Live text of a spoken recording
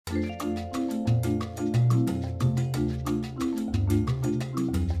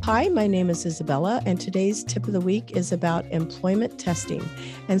Hi, my name is Isabella, and today's tip of the week is about employment testing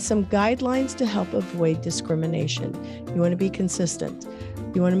and some guidelines to help avoid discrimination. You want to be consistent.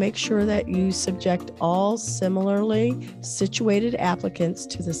 You want to make sure that you subject all similarly situated applicants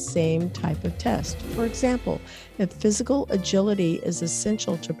to the same type of test. For example, if physical agility is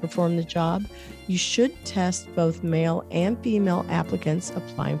essential to perform the job, you should test both male and female applicants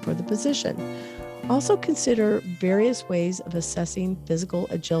applying for the position. Also consider various ways of assessing physical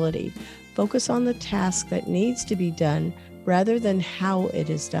agility. Focus on the task that needs to be done rather than how it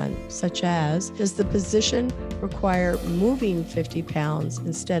is done, such as, does the position require moving 50 pounds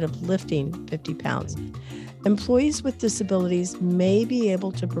instead of lifting 50 pounds? Employees with disabilities may be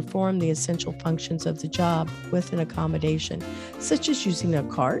able to perform the essential functions of the job with an accommodation, such as using a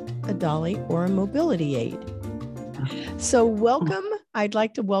cart, a dolly, or a mobility aid. So welcome. I'd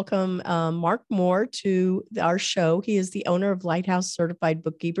like to welcome Mark Moore to our show. He is the owner of Lighthouse Certified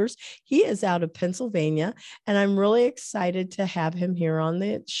Bookkeepers. He is out of Pennsylvania, and I'm really excited to have him here on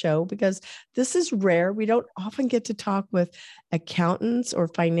the show because this is rare. We don't often get to talk with accountants or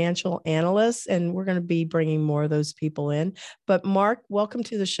financial analysts, and we're going to be bringing more of those people in. But Mark, welcome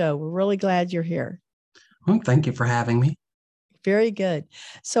to the show. We're really glad you're here. Well, thank you for having me. Very good.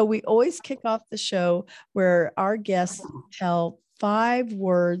 So we always kick off the show where our guests tell 5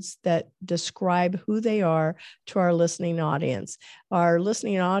 words that describe who they are to our listening audience. Our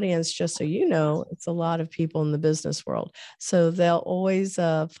listening audience, just so you know, it's a lot of people in the business world. So they'll always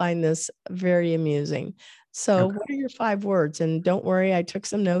find this very amusing. So What are your 5 words? And don't worry, I took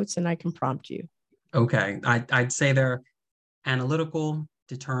some notes and I can prompt you. Okay. I'd say they're analytical,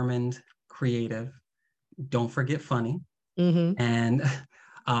 determined, creative, don't forget funny, and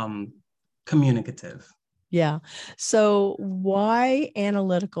communicative. Yeah. So why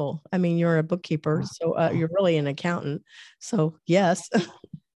analytical? I mean, you're a bookkeeper, so you're really an accountant. So yes.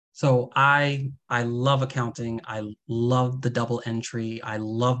 So I love accounting. I love the double entry. I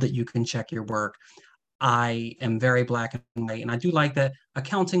love that you can check your work. I am very black and white. And I do like that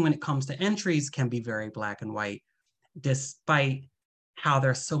accounting, when it comes to entries, can be very black and white, despite how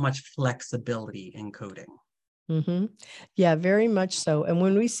there's so much flexibility in coding. Yeah, very much so. And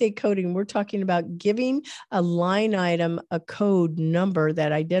when we say coding, we're talking about giving a line item a code number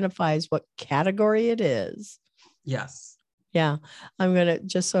that identifies what category it is. Yes. Yeah, I'm going to,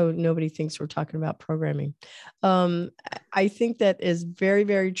 just so nobody thinks we're talking about programming. I think that is very,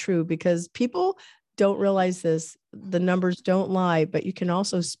 very true because people don't realize this. The numbers don't lie, but you can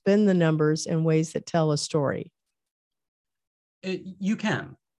also spin the numbers in ways that tell a story. You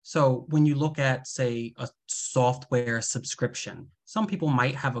can. So when you look at, say, a software subscription, some people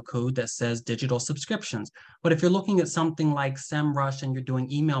might have a code that says digital subscriptions. But if you're looking at something like SEMrush and you're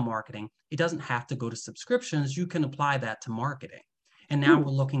doing email marketing, it doesn't have to go to subscriptions. You can apply that to marketing. And now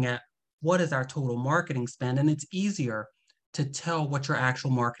we're looking at what is our total marketing spend. And it's easier to tell what your actual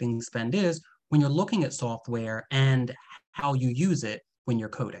marketing spend is when you're looking at software and how you use it when you're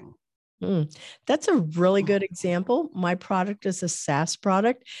coding. That's a really good example. My product is a SaaS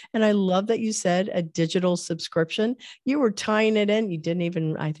product. And I love that you said a digital subscription. You were tying it in. You didn't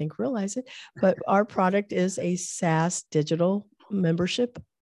even, I think, realize it. But our product is a SaaS digital membership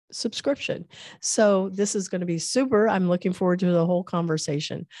subscription. So this is going to be super. I'm looking forward to the whole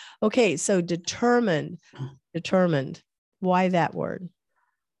conversation. Okay. So determined. Why that word?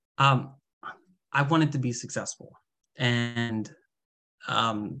 I wanted to be successful. And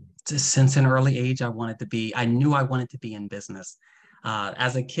since an early age, I knew I wanted to be in business.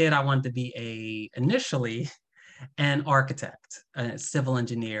 As a kid, I wanted to be initially an architect, a civil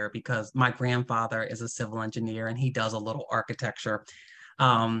engineer, because my grandfather is a civil engineer and he does a little architecture.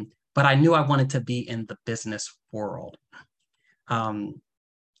 But I knew I wanted to be in the business world. And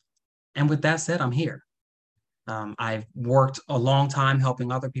with that said, I'm here. I've worked a long time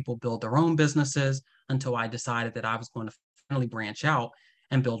helping other people build their own businesses until I decided that I was going to finally branch out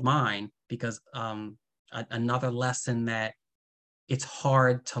and build mine, because another lesson that it's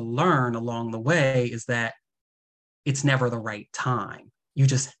hard to learn along the way is that it's never the right time. You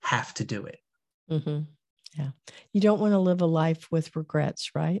just have to do it. Yeah. You don't want to live a life with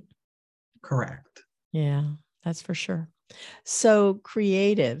regrets, right? Correct. Yeah, that's for sure. So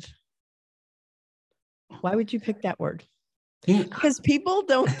creative. Why would you pick that word? Because people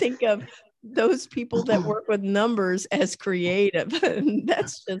don't think of those people that work with numbers as creative.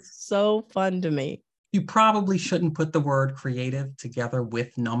 That's just so fun to me. You probably shouldn't put the word creative together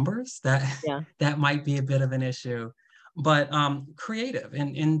with numbers. That might be a bit of an issue. But creative.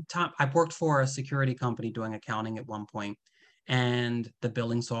 In time, I've worked for a security company doing accounting at one point, and the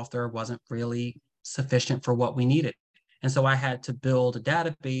billing software wasn't really sufficient for what we needed. And so I had to build a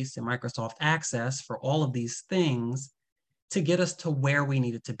database in Microsoft Access for all of these things to get us to where we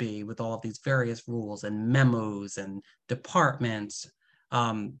needed to be with all of these various rules and memos and departments,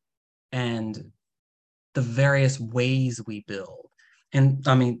 and the various ways we build. And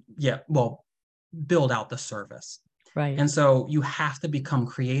I mean, yeah, well, build out the service. Right. And so you have to become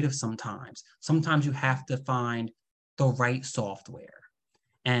creative sometimes. Sometimes you have to find the right software.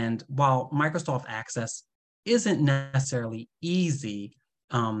 And while Microsoft Access isn't necessarily easy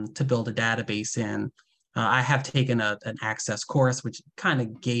to build a database in, I have taken an Access course, which kind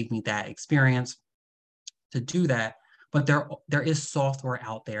of gave me that experience to do that. But there is software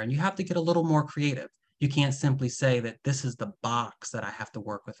out there, and you have to get a little more creative. You can't simply say that this is the box that I have to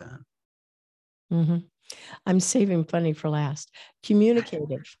work within. Mm-hmm. I'm saving funny for last.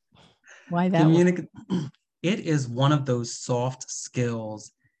 Communicative. Why that one? It is one of those soft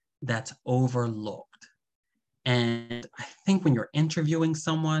skills that's overlooked. And I think when you're interviewing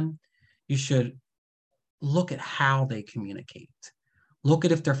someone, you should look at how they communicate. Look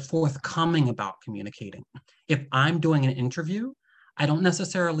at if they're forthcoming about communicating. If I'm doing an interview, I don't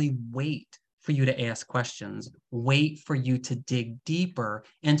necessarily wait for you to ask questions, wait for you to dig deeper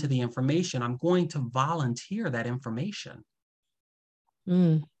into the information. I'm going to volunteer that information.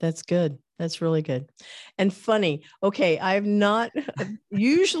 That's good. That's really good. And funny. Okay. I've not,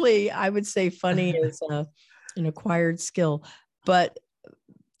 usually I would say funny is an acquired skill, but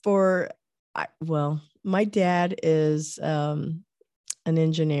well, my dad is an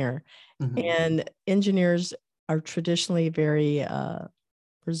engineer, Mhm. and engineers are traditionally very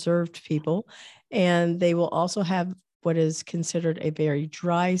reserved people, and they will also have what is considered a very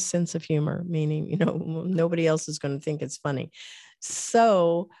dry sense of humor, meaning, nobody else is going to think it's funny.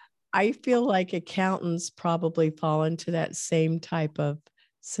 So I feel like accountants probably fall into that same type of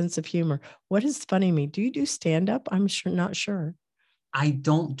sense of humor. What does funny mean? Do you do stand up? I'm not sure. I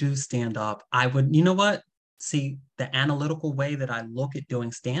don't do stand up. I would, you know what? See, the analytical way that I look at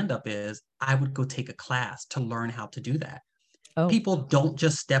doing stand up is I would go take a class to learn how to do that. Oh, People don't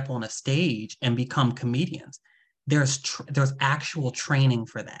just step on a stage and become comedians. There's actual training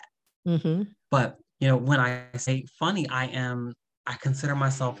for that. mm-hmm. But when I say funny, I consider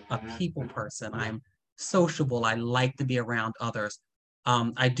myself a people person. I'm sociable. I like to be around others.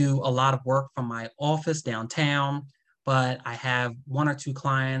 I do a lot of work from my office downtown, but I have one or two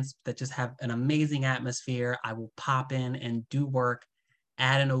clients that just have an amazing atmosphere. I will pop in and do work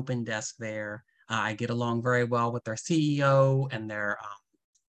at an open desk there. I get along very well with their CEO and their,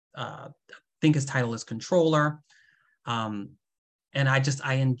 I think his title is controller. Um, and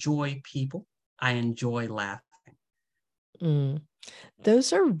I enjoy people. I enjoy laughing. Mm.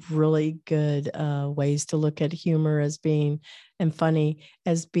 Those are really good ways to look at humor as being, and funny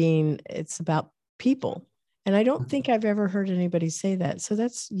as being, it's about people. And I don't think I've ever heard anybody say that. So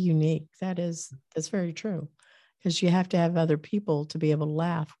that's unique. That's very true. Because you have to have other people to be able to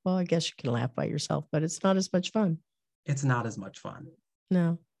laugh. Well, I guess you can laugh by yourself, but it's not as much fun. It's not as much fun.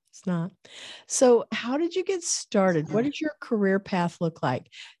 No, it's not. So, how did you get started? What did your career path look like?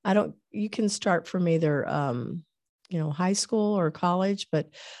 You can start from either, high school or college, but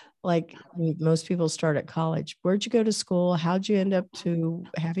like most people start at college. Where'd you go to school? How'd you end up to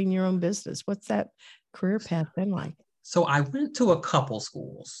having your own business? What's that career path been like? So I went to a couple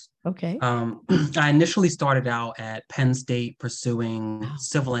schools. Okay. I initially started out at Penn State pursuing Wow.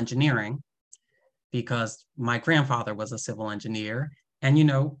 civil engineering because my grandfather was a civil engineer. And,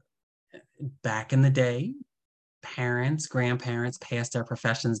 back in the day, parents, grandparents passed their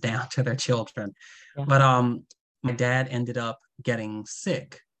professions down to their children. Yeah. But my dad ended up getting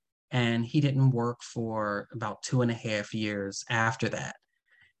sick, and he didn't work for about 2.5 years after that.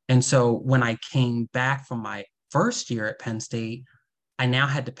 And so when I came back from my first year at Penn State, I now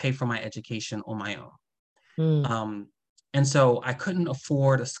had to pay for my education on my own. Mm. Um, and so I couldn't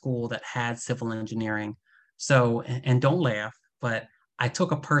afford a school that had civil engineering. So, and don't laugh, but I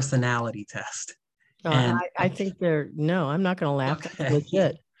took a personality test. And I think no, I'm not going to laugh. That's okay.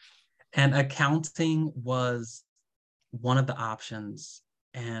 legit. And accounting was one of the options.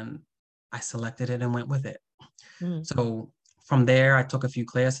 And I selected it and went with it. Mm. So from there, I took a few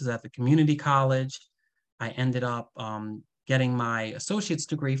classes at the community college. I ended up getting my associate's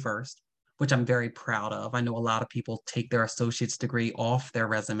degree first, which I'm very proud of. I know a lot of people take their associate's degree off their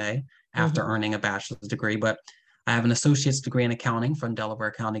resume after Mm-hmm. earning a bachelor's degree, but I have an associate's degree in accounting from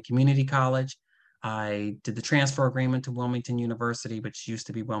Delaware County Community College. I did the transfer agreement to Wilmington University, which used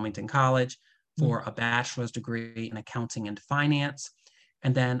to be Wilmington College, for a bachelor's degree in accounting and finance.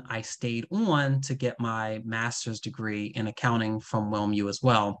 And then I stayed on to get my master's degree in accounting from WilmU as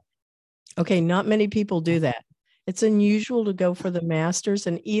well. Okay, not many people do that. It's unusual to go for the master's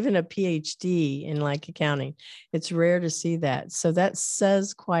and even a PhD in like accounting. It's rare to see that. So that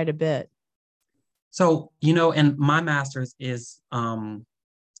says quite a bit. So, and my master's is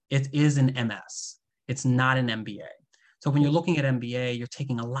it is an MS. It's not an MBA. So when you're looking at MBA, you're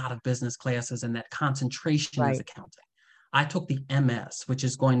taking a lot of business classes and that concentration is Right. accounting. I took the MS, which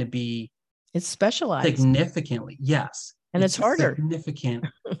is going to be It's specialized significantly, yes, and it's it's a harder. significant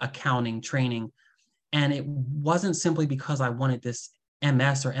accounting training. And it wasn't simply because I wanted this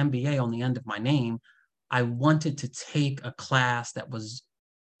MS or MBA on the end of my name. I wanted to take a class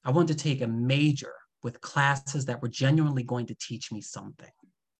I wanted to take a major with classes that were genuinely going to teach me something.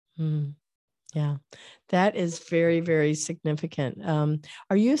 Mm, yeah, that is very, very significant.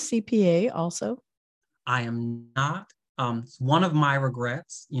 Are you a CPA also? I am not. One of my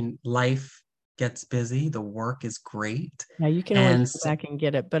regrets in life gets busy. The work is great. Yeah, you can always And, go back and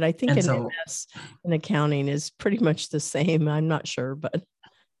get it. But I think and an so MS in accounting is pretty much the same. I'm not sure, but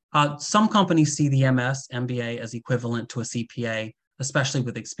some companies see the MS, MBA as equivalent to a CPA, especially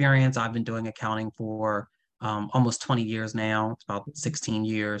with experience. I've been doing accounting for almost 20 years now, it's about 16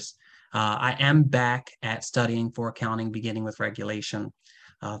 years. I am back at studying for accounting, beginning with regulation.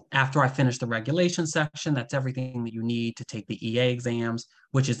 After I finish the regulation section, that's everything that you need to take the EA exams,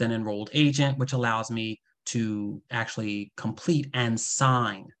 which is an enrolled agent, which allows me to actually complete and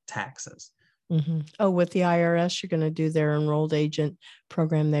sign taxes. Oh, with the IRS, you're going to do their enrolled agent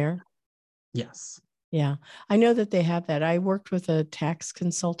program there. Yes. Yeah, I know that they have that. I worked with a tax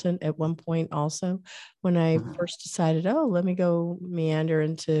consultant at one point also when I Mhm. first decided, oh, let me go meander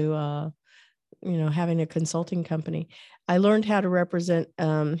into having a consulting company. I learned how to represent,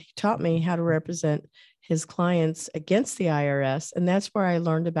 he taught me how to represent his clients against the IRS. And that's where I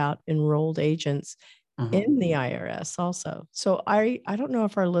learned about enrolled agents Mhm. in the IRS also. So I don't know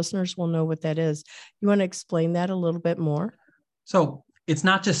if our listeners will know what that is. You want to explain that a little bit more? So it's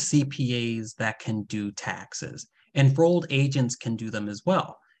not just CPAs that can do taxes. Enrolled agents can do them as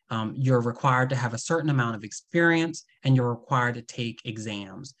well. You're required to have a certain amount of experience and you're required to take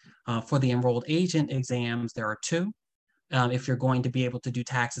exams. For the enrolled agent exams, there are two. If you're going to be able to do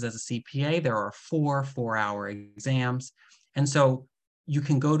taxes as a CPA, there are 4 4-hour exams. And so you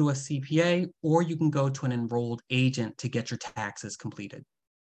can go to a CPA or you can go to an enrolled agent to get your taxes completed.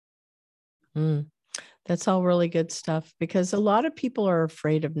 Mm. That's all really good stuff because a lot of people are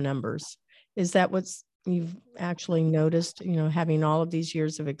afraid of numbers. Is that what's you've actually noticed, having all of these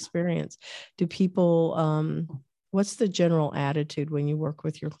years of experience? Do people, what's the general attitude when you work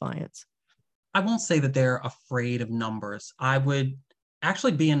with your clients? I won't say that they're afraid of numbers. I would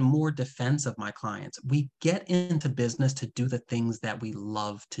actually be in more defense of my clients. We get into business to do the things that we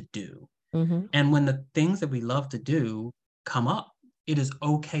love to do. Mm-hmm. And when the things that we love to do come up, it is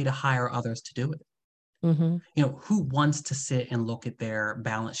okay to hire others to do it. Mm-hmm. Who wants to sit and look at their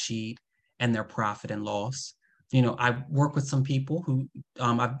balance sheet and their profit and loss? I work with some people who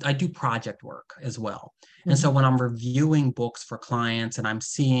I do project work as well. And Mm-hmm. so when I'm reviewing books for clients and I'm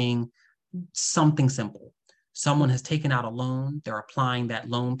seeing something simple, someone has taken out a loan, they're applying that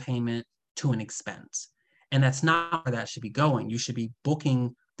loan payment to an expense. And that's not where that should be going. You should be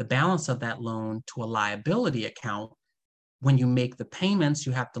booking the balance of that loan to a liability account. When you make the payments,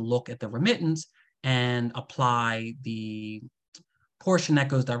 you have to look at the remittance and apply the portion that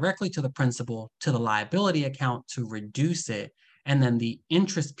goes directly to the principal to the liability account to reduce it. And then the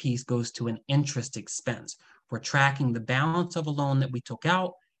interest piece goes to an interest expense. We're tracking the balance of a loan that we took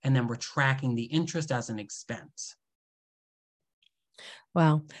out, and then we're tracking the interest as an expense.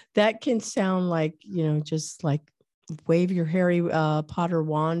 Wow. That can sound like, just like wave your Harry Potter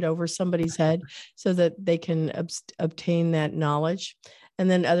wand over somebody's head so that they can obtain that knowledge. And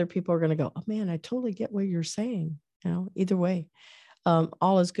then other people are going to go, oh man, I totally get what you're saying. Either way,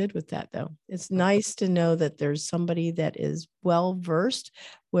 all is good with that though. It's nice to know that there's somebody that is well versed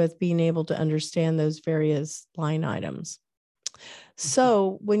with being able to understand those various line items.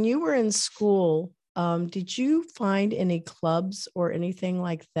 So when you were in school, did you find any clubs or anything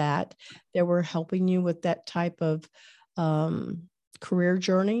like that that were helping you with that type of career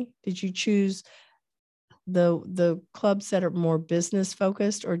journey? Did you choose the clubs that are more business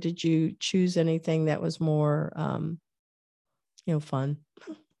focused, or did you choose anything that was more fun,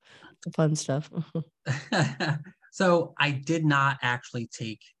 the fun stuff? So I did not actually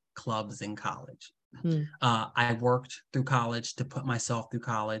take clubs in college. Hmm. I worked through college to put myself through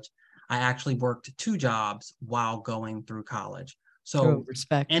college. I actually worked 2 jobs while going through college. Oh, So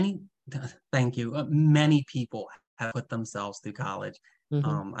respect. any, thank you. Many people have put themselves through college.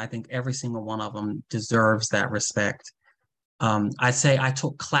 Mm-hmm. I think every single one of them deserves that respect. I say I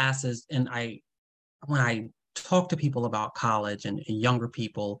took classes, and when I talk to people about college and younger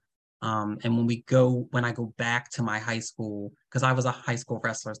people, and when I go back to my high school, because I was a high school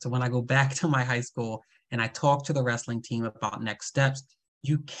wrestler. So when I go back to my high school and I talk to the wrestling team about next steps,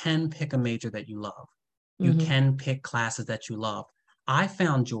 you can pick a major that you love. You Mm-hmm. can pick classes that you love. I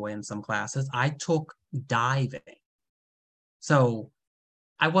found joy in some classes. I took diving. So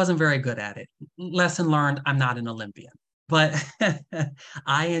I wasn't very good at it. Lesson learned, I'm not an Olympian, but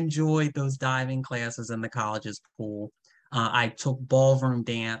I enjoyed those diving classes in the college's pool. I took ballroom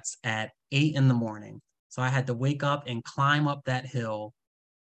dance at 8 in the morning. So I had to wake up and climb up that hill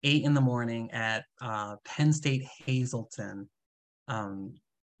 8 in the morning at Penn State Hazleton, um,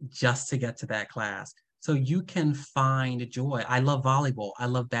 just to get to that class. So you can find joy. I love volleyball. I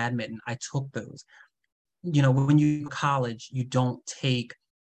love badminton. I took those. When you college, you don't take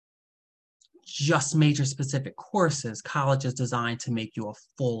just major specific courses. College is designed to make you a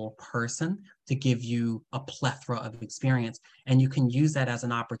full person, to give you a plethora of experience, and you can use that as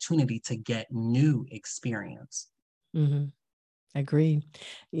an opportunity to get new experience. Mm-hmm. Agreed.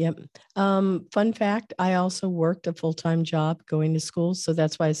 Yep. Fun fact, I also worked a full-time job going to school. So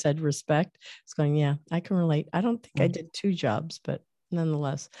that's why I said respect. It's going, yeah, I can relate. I don't think I did 2 jobs, but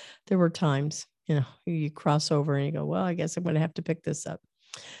nonetheless, there were times, you cross over and you go, well, I guess I'm going to have to pick this up.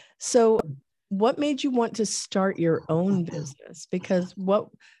 So what made you want to start your own business? Because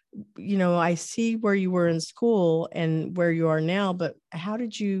I see where you were in school and where you are now, but how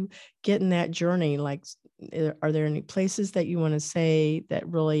did you get in that journey? Like, are there any places that you want to say that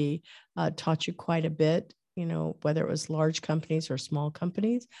really taught you quite a bit, whether it was large companies or small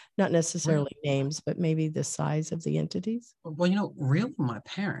companies, not necessarily names, but maybe the size of the entities? Well, really my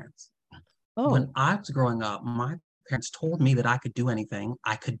parents, when Oh, I was growing up, my parents told me that I could do anything,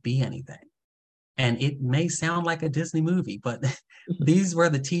 I could be anything. And it may sound like a Disney movie, but these were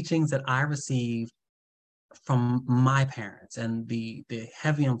the teachings that I received from my parents and the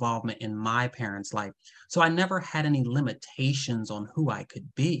heavy involvement in my parents' life. So I never had any limitations on who I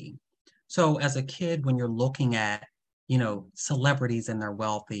could be. So as a kid, when you're looking at, celebrities and they're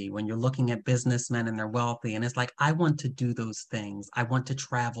wealthy, when you're looking at businessmen and they're wealthy, and it's like, I want to do those things. I want to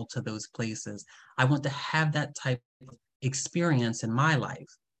travel to those places. I want to have that type of experience in my life.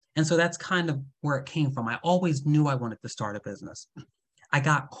 And so that's kind of where it came from. I always knew I wanted to start a business. I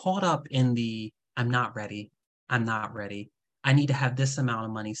got caught up in the I'm not ready. I'm not ready. I need to have this amount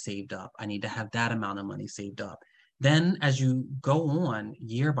of money saved up. I need to have that amount of money saved up. Then as you go on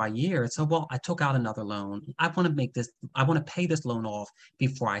year by year, so well, I took out another loan. I want to pay this loan off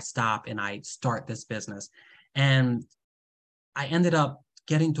before I stop and I start this business. And I ended up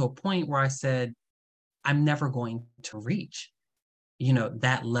getting to a point where I said, I'm never going to reach,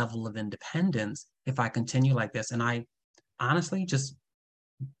 that level of independence if I continue like this. And I honestly just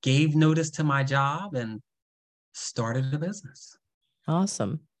gave notice to my job and started a business.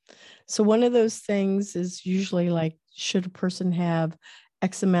 awesome. So one of those things is usually like, should a person have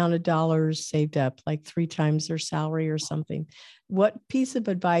X amount of dollars saved up, like 3 times their salary or something? What piece of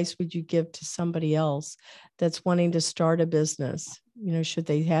advice would you give to somebody else that's wanting to start a business? Should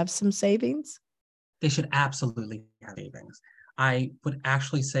they have some savings? They should absolutely have savings. I would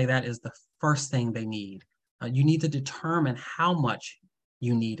actually say that is the first thing they need. You need to determine how much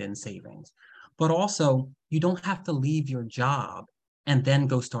you need in savings, but also you don't have to leave your job and then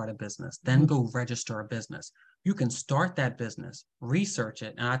go start a business, then Mhm. go register a business. You can start that business, research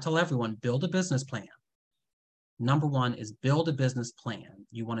it. And I tell everyone, build a business plan. Number one is build a business plan.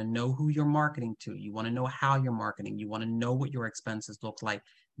 You want to know who you're marketing to. You want to know how you're marketing. You want to know what your expenses look like.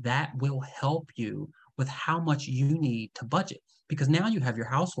 That will help you with how much you need to budget, because now you have your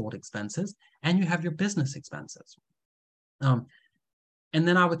household expenses and you have your business expenses. Um, and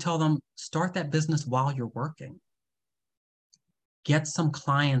then I would tell them, start that business while you're working. Get some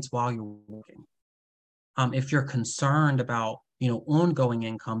clients while you're working. If you're concerned about, ongoing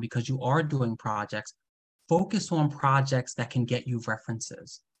income because you are doing projects, focus on projects that can get you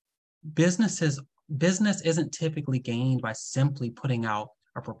references. businesses Business isn't typically gained by simply putting out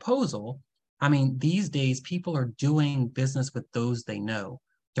a proposal. I mean, these days people are doing business with those they know.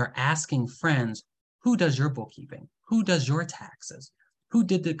 They're asking friends, who does your bookkeeping? Who does your taxes? Who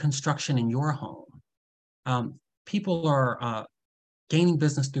did the construction in your home? People are gaining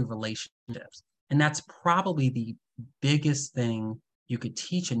business through relationships. And that's probably the biggest thing you could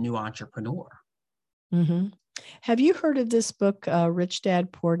teach a new entrepreneur. Mm-hmm. Have you heard of this book, Rich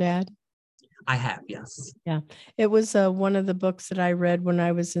Dad, Poor Dad? I have, yes. Yeah, it was one of the books that I read when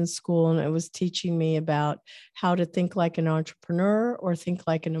I was in school, and it was teaching me about how to think like an entrepreneur or think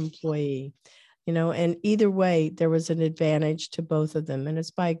like an employee. And either way, there was an advantage to both of them. And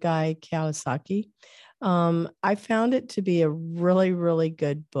it's by Guy Kawasaki. I found it to be a really, really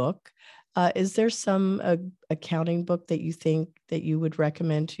good book. Is there some accounting book that you think that you would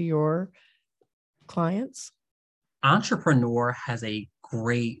recommend to your clients? Entrepreneur has a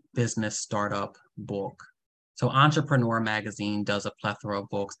great business startup book. So Entrepreneur Magazine does a plethora of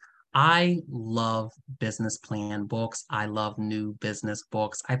books. I love business plan books. I love new business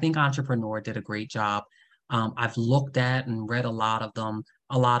books. I think Entrepreneur did a great job. I've looked at and read a lot of them.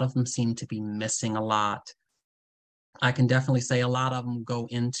 A lot of them seem to be missing a lot. I can definitely say a lot of them go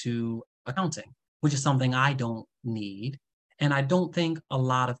into accounting, which is something I don't need. And I don't think a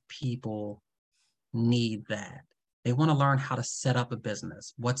lot of people need that. They want to learn how to set up a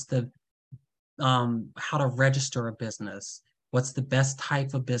business. What's the how to register a business? What's the best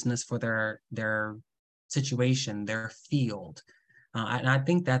type of business for their situation, their field? And I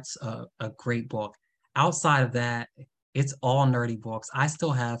think that's a great book. Outside of that, it's all nerdy books. I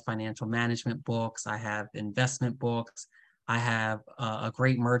still have financial management books. I have investment books. I have a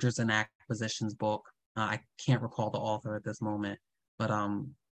great mergers and acquisitions book. I can't recall the author at this moment, but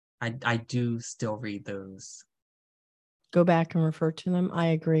I do still read those. Go back and refer to them. I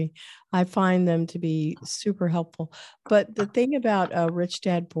agree. I find them to be super helpful. But the thing about Rich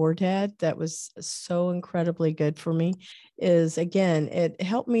Dad Poor Dad that was so incredibly good for me is, again, it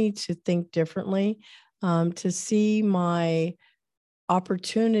helped me to think differently, to see my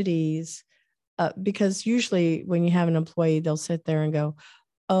opportunities. Because usually when you have an employee, they'll sit there and go,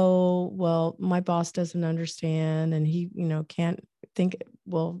 oh, well, my boss doesn't understand and he, can't think.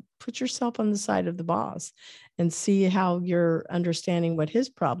 Well, put yourself on the side of the boss and see how you're understanding what his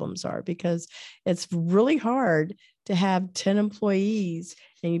problems are, because it's really hard to have 10 employees,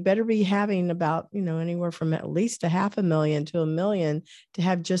 and you better be having about, anywhere from at least a $500,000 to $1 million to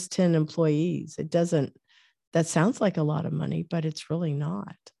have just 10 employees. That sounds like a lot of money, but it's really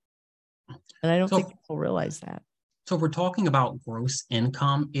not. And I don't think So people realize that. So we're talking about gross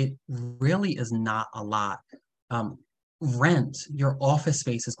income. It really is not a lot. Um, Rent, your office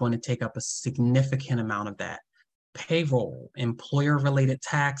space is going to take up a significant amount of that. Payroll, employer-related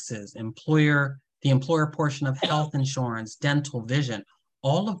taxes, the employer portion of health insurance, dental, vision,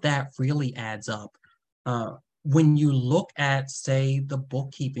 all of that really adds up. Uh, when you look at, say, the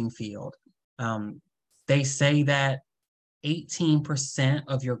bookkeeping field, um, they say that 18%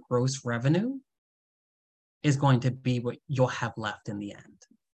 of your gross revenue is going to be what you'll have left in the end.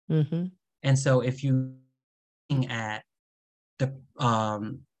 Mm-hmm. And so if you looking at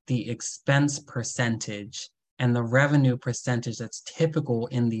the expense percentage and the revenue percentage that's typical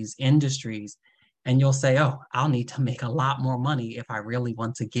in these industries, and you'll say, oh, I'll need to make a lot more money if I really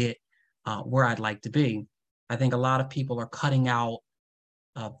want to get where I'd like to be. I think a lot of people are cutting out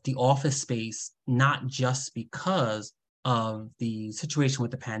the office space, not just because of the situation with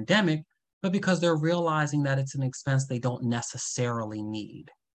the pandemic, but because they're realizing that it's an expense they don't necessarily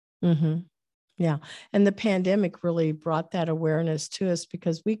need. Mm-hmm. Yeah. And the pandemic really brought that awareness to us,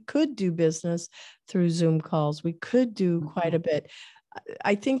 because we could do business through Zoom calls. We could do quite a bit.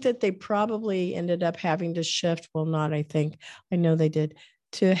 I think that they probably ended up having to shift. Well, not, I think, I know they did,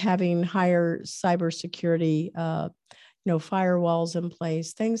 to having higher cybersecurity, firewalls in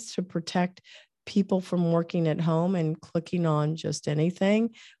place, things to protect people from working at home and clicking on just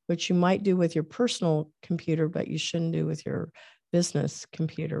anything, which you might do with your personal computer, but you shouldn't do with your business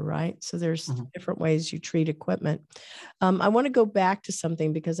computer, right? So there's different ways you treat equipment. I want to go back to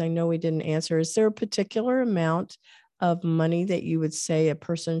something because I know we didn't answer. Is there a particular amount of money that you would say a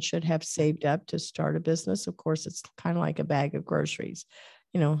person should have saved up to start a business? Of course, it's kind of like a bag of groceries.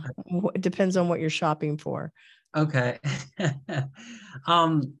 It depends on what you're shopping for. Okay.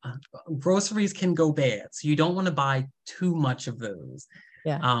 um, Groceries can go bad, so you don't want to buy too much of those.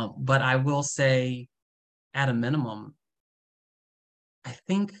 Yeah. But I will say, at a minimum, I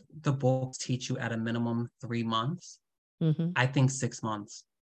think the books teach you at a minimum 3 months. Mm-hmm. I think 6 months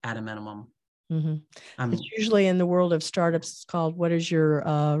at a minimum. Mm-hmm. It's Um, usually in the world of startups, it's called, what is your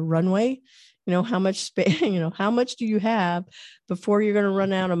runway? How much space, how much do you have before you're going to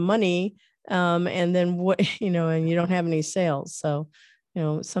run out of money? And then what, and you don't have any sales. So,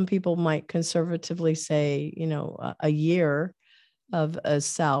 some people might conservatively say, a year of a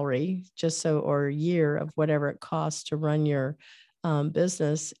salary, or a year of whatever it costs to run your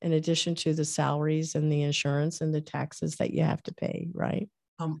business, in addition to the salaries and the insurance and the taxes that you have to pay, right?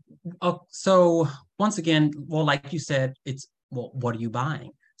 so once again, well, like you said, it's, well, what are you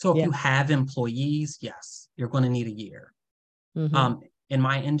buying? So if Yeah. you have employees, yes, you're going to need a year. Mm-hmm. In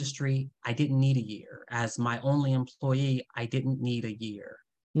my industry, I didn't need a year. As my only employee, I didn't need a year.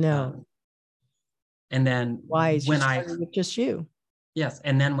 No. Um, and then Wise. You when I, started with just you. yes,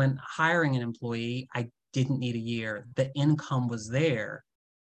 and then when hiring an employee, I didn't need a year. The income was there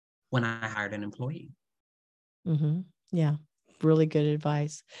when I hired an employee. Mm-hmm. Yeah. Really good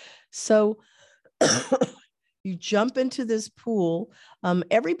advice. So you jump into this pool.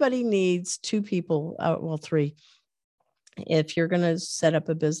 Everybody needs two people, well, three. If you're going to set up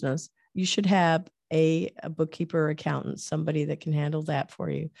a business, you should have a bookkeeper, accountant, somebody that can handle that for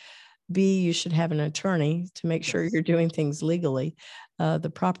you. B, you should have an attorney to make sure Yes. you're doing things legally,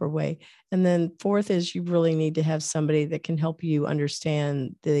 the proper way. And then fourth is you really need to have somebody that can help you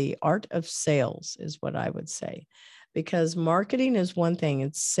understand the art of sales, is what I would say. Because marketing is one thing,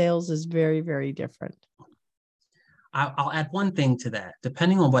 and sales is very, very different. I'll add one thing to that.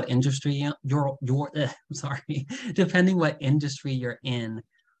 Depending on what industry I'm sorry, depending what industry you're in,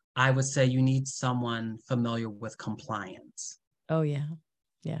 I would say you need someone familiar with compliance. Oh, yeah.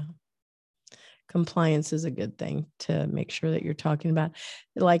 Yeah. Compliance is a good thing to make sure that you're talking about.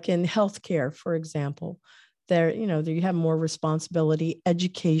 Like in healthcare, for example, there you have more responsibility.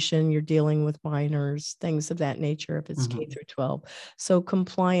 Education, you're dealing with minors, things of that nature if it's K Mhm. through 12. So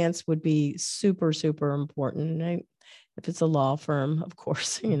compliance would be super, super important. And if it's a law firm, of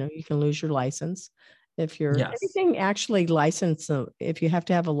course, you can lose your license. If you're Yes, anything actually licensed, so if you have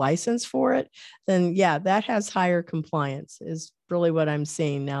to have a license for it, then yeah, that has higher compliance is really what I'm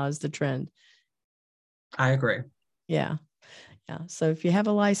seeing now as the trend. I agree. Yeah. Yeah. So if you have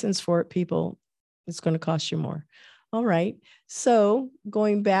a license for it, people, it's going to cost you more. All right. So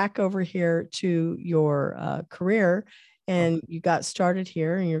going back over here to your career, and you got started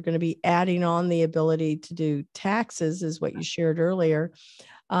here, and you're going to be adding on the ability to do taxes, is what you shared earlier.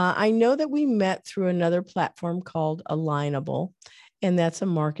 I know that we met through another platform called Alignable, and that's a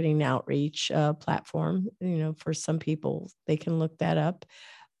marketing outreach platform. For some people, they can look that up.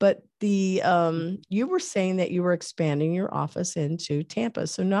 But you were saying that you were expanding your office into Tampa.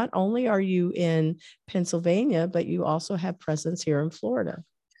 So not only are you in Pennsylvania, but you also have presence here in Florida.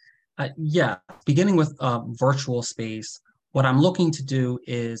 Yeah, beginning with virtual space, what I'm looking to do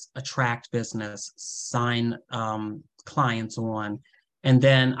is attract business, sign clients on, and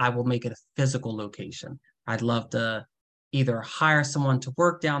then I will make it a physical location. I'd love to either hire someone to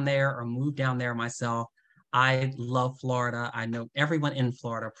work down there or move down there myself. I love Florida. I know everyone in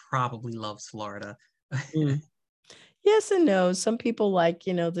Florida probably loves Florida. Mm. Yes and no. Some people like,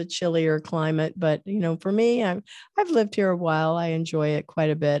 the chillier climate, but for me, I've lived here a while. I enjoy it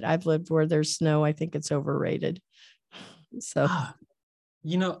quite a bit. I've lived where there's snow. I think it's overrated. So Ah,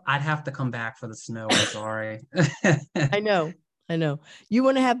 I'd have to come back for the snow. I'm sorry. I know. I know. You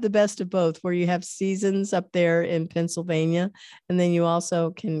want to have the best of both, where you have seasons up there in Pennsylvania, and then you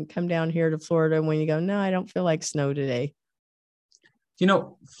also can come down here to Florida when you go, no, I don't feel like snow today.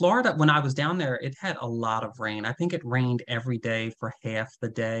 Florida, when I was down there, it had a lot of rain. I think it rained every day for half the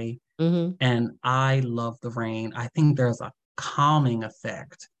day. Mm-hmm. And I love the rain. I think there's a calming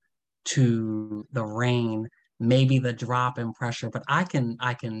effect to the rain, maybe the drop in pressure, but I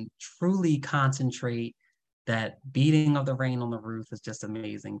can truly concentrate. That beating of the rain on the roof is just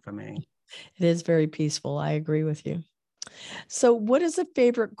amazing for me. It is very peaceful. I agree with you. So, what is a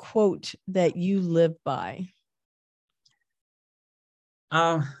favorite quote that you live by?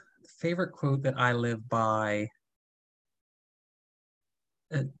 Uh, Favorite quote that I live by,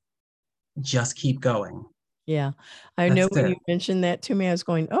 uh, just keep going. Yeah. I know That's when you it. mentioned that to me, I was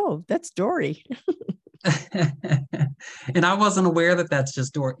going, oh, that's Dory. And I wasn't aware that that's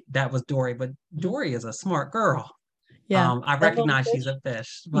just Dory. That was Dory, but Mhm. Dory is a smart girl. Yeah. I That little recognize she's fish. a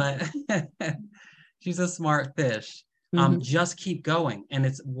fish, but she's a smart fish. Hmm. Just keep going. And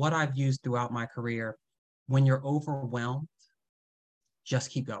it's what I've used throughout my career. When you're overwhelmed,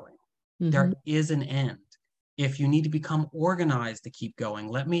 just keep going. Hmm. There is an end. If you need to become organized to keep going,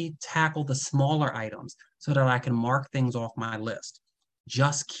 let me tackle the smaller items so that I can mark things off my list.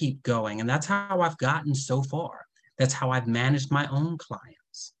 Just keep going. And that's how I've gotten so far. That's how I've managed my own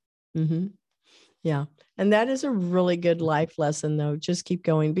clients. Hmm. Yeah. And that is a really good life lesson, though. Just keep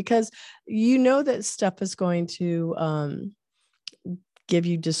going, because that stuff is going to give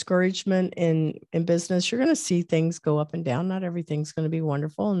you discouragement in business. You're going to see things go up and down. Not everything's going to be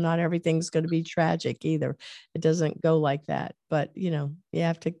wonderful, and not everything's going to be tragic either. It doesn't go like that. But you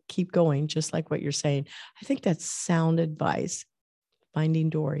have to keep going, just like what you're saying. I think that's sound advice. Finding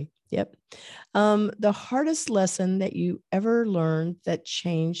Dory. Yep. The hardest lesson that you ever learned that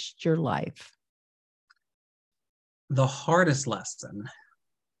changed your life. The hardest lesson.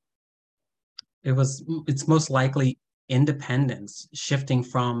 It's most likely independence, shifting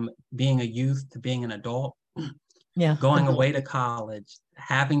from being a youth to being an adult, Yeah. going away to college,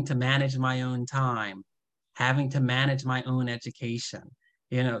 having to manage my own time, having to manage my own education.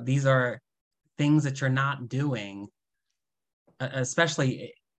 These are things that you're not doing,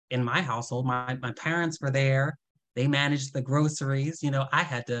 especially in my household. My parents were there. They managed the groceries. I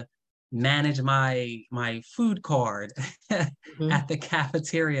had to manage my food card Mhm. at the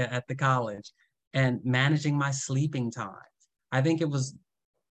cafeteria at the college and managing my sleeping time. I think it was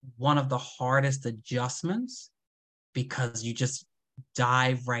one of the hardest adjustments because you just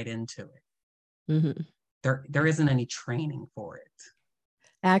dive right into it. Mhm. There isn't any training for it.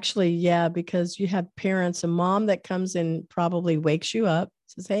 Actually, yeah, because you have parents, a mom that comes in probably wakes you up,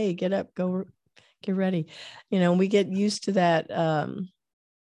 says, "Hey, get up, go get ready." We get used to that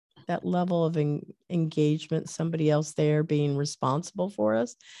level of engagement, somebody else there being responsible for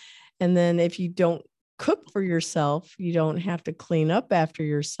us. And then if you don't cook for yourself, you don't have to clean up after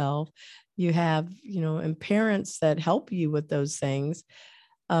yourself. You have, and parents that help you with those things.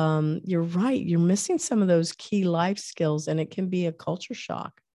 You're right. You're missing some of those key life skills, and it can be a culture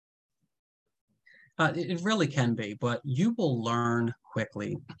shock. It really can be, but you will learn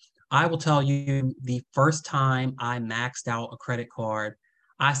quickly. I will tell you, the first time I maxed out a credit card,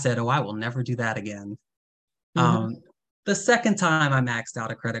 I said, "Oh, I will never do that again." Mhm. The second time I maxed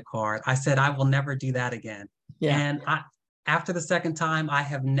out a credit card, I said, "I will never do that again." Yeah. And after the second time, I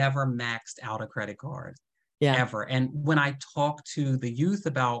have never maxed out a credit card Yeah. ever. And when I talk to the youth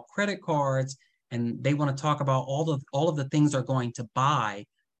about credit cards and they want to talk about all of the things they're going to buy,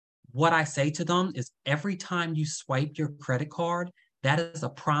 what I say to them is every time you swipe your credit card, that is a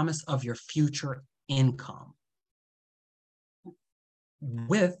promise of your future income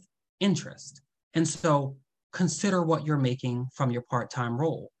with interest. And so consider what you're making from your part-time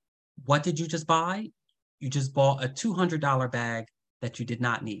role. What did you just buy? You just bought a $200 bag that you did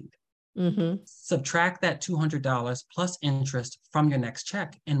not need. Hmm. Subtract that $200 plus interest from your next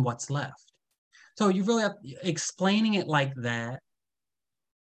check and what's left. So you really have explaining it like that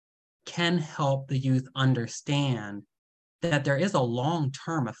can help the youth understand that there is a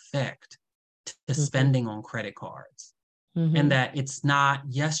long-term effect to Hmm. spending on credit cards. And Hmm. that it's not,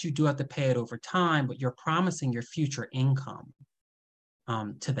 yes, you do have to pay it over time, but you're promising your future income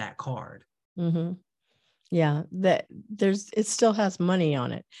to that card. Hmm. Yeah, that it still has money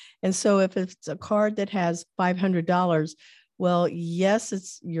on it. And so if it's a card that has $500, well,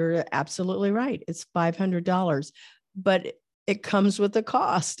 yes, you're absolutely right. It's $500, but it comes with a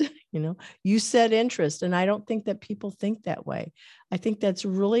cost. You said interest, and I don't think that people think that way. I think that's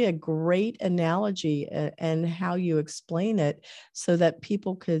really a great analogy, and how you explain it so that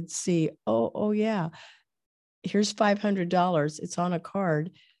people could see, oh yeah, here's $500. It's on a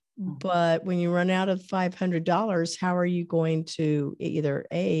card. But when you run out of $500, how are you going to either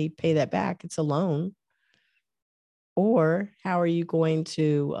pay that back? It's a loan. Or how are you going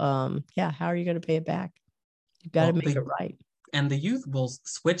to, how are you going to pay it back? You've got to Well, make it right. the youth will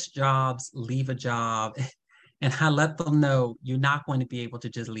switch jobs, leave a job, and I let them know you're not going to be able to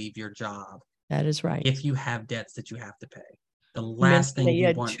just leave your job That is right. if you have debts that you have to pay. The You last mentioned that thing you you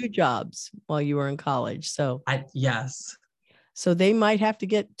had want, two jobs while you were in college. yes, So they might have to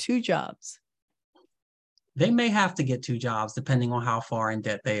get two jobs. they may have to get two jobs depending on how far in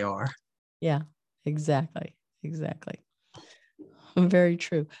debt they are. Yeah, exactly. Exactly. Very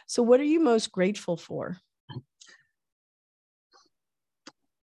true. So what are you most grateful for?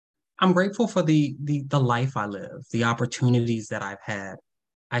 I'm grateful for the life I live, the opportunities that I've had.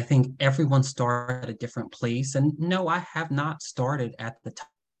 I think everyone started at a different place, and no, I have not started at the top.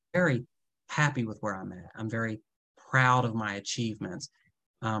 I'm very happy with where I'm at. I'm very proud of my achievements.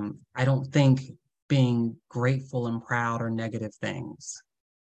 I don't think being grateful and proud are negative things.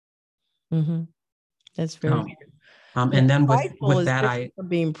 Mm-hmm. That's very Um, true. Yeah, and then prideful with is that, different from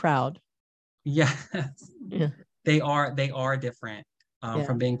being proud. yeah, Yeah. they are different Yeah.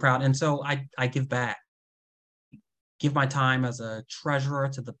 from being proud, and so I give back. Give my time as a treasurer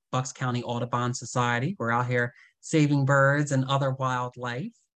to the Bucks County Audubon Society. We're out here saving birds and other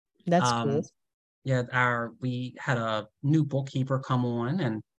wildlife. That's Um, cool. yeah, we had a new bookkeeper come on,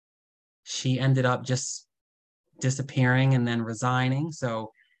 and she ended up just disappearing and then resigning.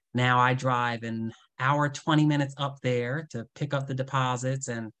 So now I drive an hour 20 minutes up there to pick up the deposits,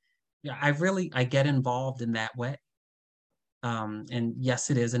 and yeah, I get involved in that way. And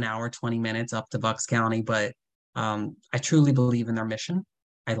yes, it is an hour 20 minutes up to Bucks County, but I truly believe in their mission.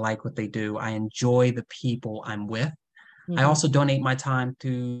 I like what they do. I enjoy the people I'm with. I Mm-hmm. also donate my time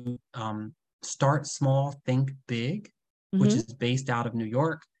to Start Small, Think Big, which Mm-hmm. is based out of New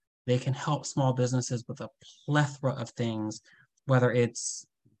York. They can help small businesses with a plethora of things, whether it's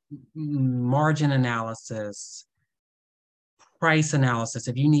margin analysis, price analysis.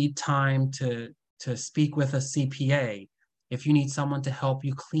 If you need time to speak with a CPA, if you need someone to help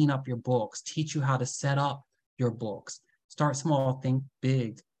you clean up your books, teach you how to set up your books, start small, think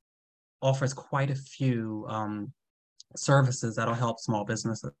big, offers quite a few services that'll help small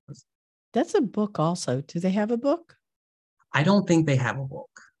businesses. That's a book also. Do they have a book? I don't think they have a book.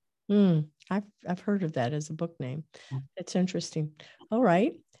 I've heard of that as a book name. It's interesting. All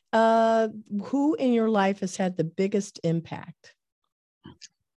right. Who in your life has had the biggest impact?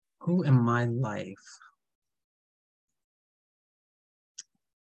 Who in my life?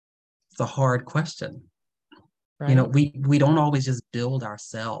 It's a hard question. Right. You know, we don't always just build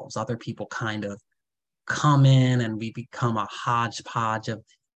ourselves. Other people kind of come in and we become a hodgepodge of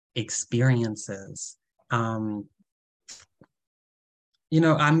experiences. You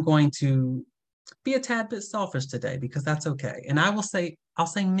know, I'm going to be a tad bit selfish today because that's okay. And I'll say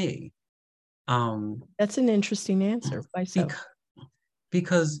me. That's an interesting answer. Why so?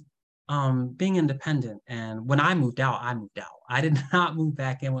 Because being independent, and when I moved out, I moved out. I did not move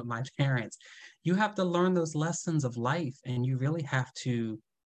back in with my parents. You have to learn those lessons of life, and you really have to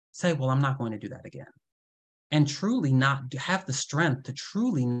say, well, I'm not going to do that again. And truly not have the strength to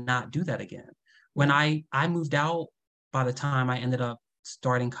truly not do that again. When I moved out, by the time I ended up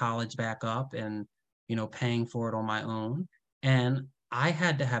starting college back up and, you know, paying for it on my own, and I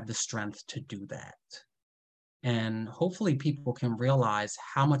had to have the strength to do that. And hopefully people can realize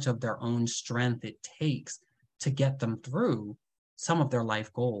how much of their own strength it takes to get them through some of their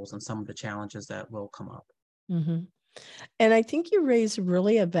life goals and some of the challenges that will come up. Mm-hmm. And I think you raise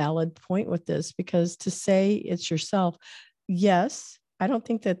really a valid point with this, because to say it's yourself, yes, I don't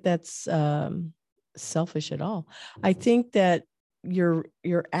think that that's selfish at all. I think that you're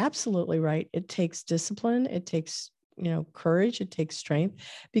absolutely right. It takes discipline. It takes, courage. It takes strength,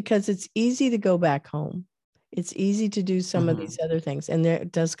 because it's easy to go back home. It's easy to do some of these other things, and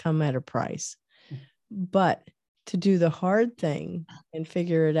it does come at a price. But to do the hard thing and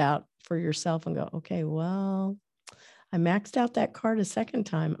figure it out for yourself and go, okay, well, I maxed out that card a second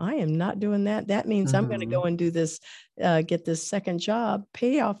time. I am not doing that. That means I'm going to go and do this, get this second job,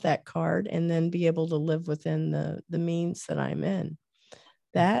 pay off that card, and then be able to live within the means that I'm in.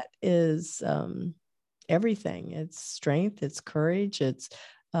 That is everything. It's strength, it's courage, it's,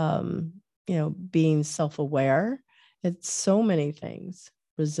 being self-aware. It's so many things.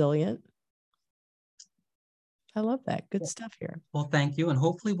 Resilient. I love that. Good stuff here. Well, thank you. And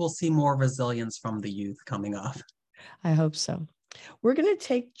hopefully we'll see more resilience from the youth coming up. I hope so. We're going to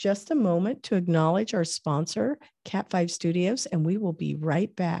take just a moment to acknowledge our sponsor, Cat5 Studios, and we will be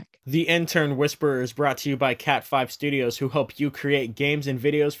right back. The Intern Whisperer is brought to you by Cat5 Studios, who help you create games and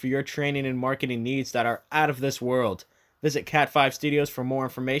videos for your training and marketing needs that are out of this world. Visit Cat5 Studios for more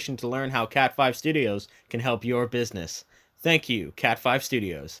information to learn how Cat5 Studios can help your business. Thank you, Cat5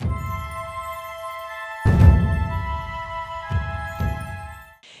 Studios.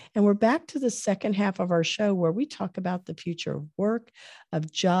 And we're back to the second half of our show, where we talk about the future of work,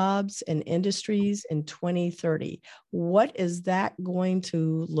 of jobs and industries in 2030. What is that going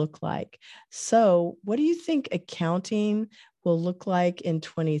to look like? So what do you think accounting will look like in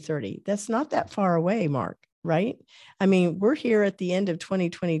 2030? That's not that far away, Mark, right? I mean, we're here at the end of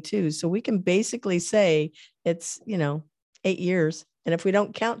 2022, so we can basically say it's, 8 years. And if we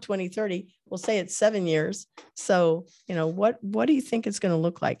don't count 2030, we'll say it's 7 years. So, what do you think it's going to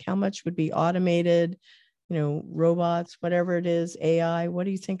look like? How much would be automated, robots, whatever it is, AI? What do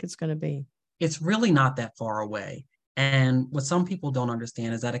you think it's going to be? It's really not that far away. And what some people don't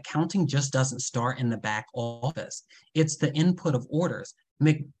understand is that accounting just doesn't start in the back office. It's the input of orders.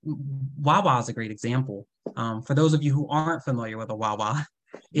 Wawa is a great example. For those of you who aren't familiar with a Wawa,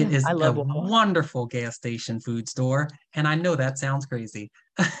 it is a wonderful gas station food store. And I know that sounds crazy.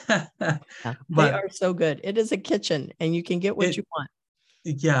 They are so good. It is a kitchen and you can get what you want.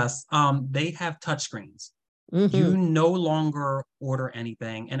 Yes. They have touchscreens. You no longer order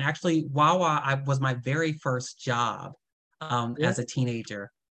anything. And actually, Wawa was my very first job as a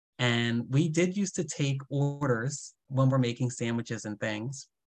teenager. And we did used to take orders when we're making sandwiches and things.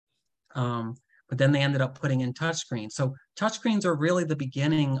 But then they ended up putting in touchscreens. So touchscreens are really the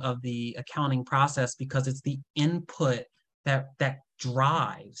beginning of the accounting process, because it's the input that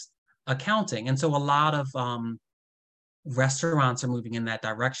drives accounting. And so a lot of restaurants are moving in that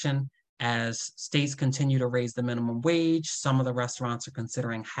direction. As states continue to raise the minimum wage, some of the restaurants are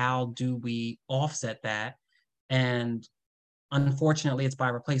considering, how do we offset that? And unfortunately, it's by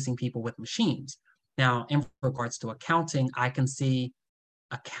replacing people with machines. Now, in regards to accounting, I can see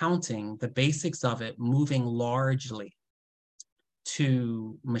accounting, the basics of it, moving largely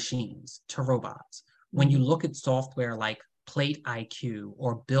to machines, to robots. When you look at software like Plate IQ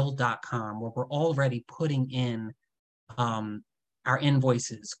or Bill.com, where we're already putting in our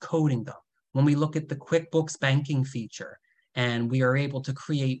invoices, coding them. When we look at the QuickBooks banking feature, and we are able to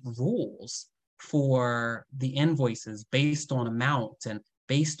create rules for the invoices based on amount and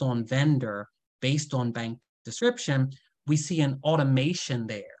based on vendor, based on bank description, we see an automation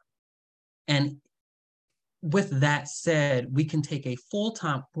there. And with that said, we can take a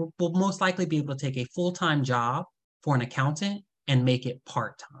full-time, we'll most likely be able to take a full-time job for an accountant and make it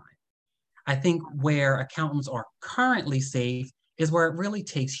part-time. I think where accountants are currently safe is where it really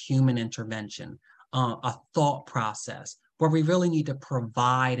takes human intervention, a thought process, where we really need to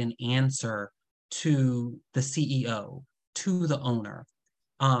provide an answer to the CEO, to the owner,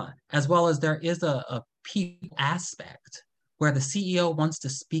 as well as there is a people aspect where the CEO wants to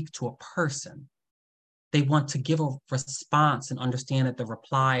speak to a person. They want to give a response and understand that the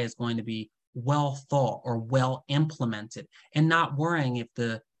reply is going to be well thought or well implemented, and not worrying if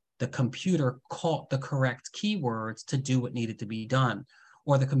the computer caught the correct keywords to do what needed to be done,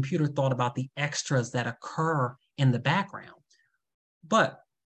 or the computer thought about the extras that occur in the background. But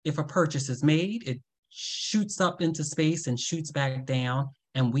if a purchase is made, it shoots up into space and shoots back down,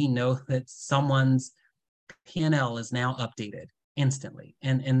 and we know that someone's P&L is now updated instantly.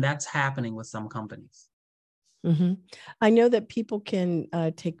 And that's happening with some companies. I know that people can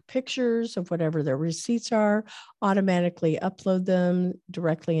take pictures of whatever their receipts are, automatically upload them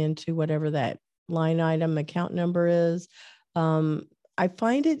directly into whatever that line item account number is. I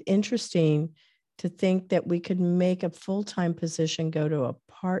find it interesting to think that we could make a full-time position go to a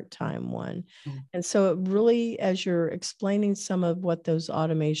part-time one. And so it really, as you're explaining some of what those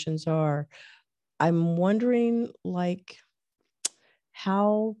automations are, I'm wondering like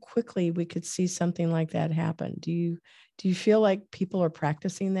how quickly we could see something like that happen. Do you feel like people are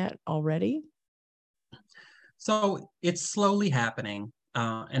practicing that already? So it's slowly happening.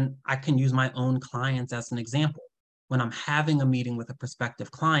 And I can use my own clients as an example. When I'm having a meeting with a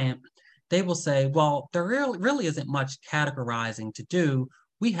prospective client, they will say, well, there really isn't much categorizing to do.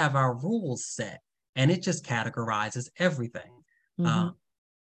 We have our rules set, and it just categorizes everything.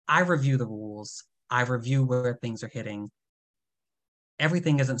 I review the rules. I review where things are hitting.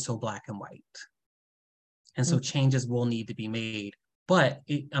 Everything isn't so black and white. And so changes will need to be made. But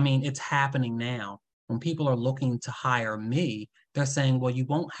it's happening now. When people are looking to hire me, they're saying, well, you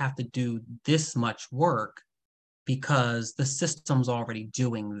won't have to do this much work because the system's already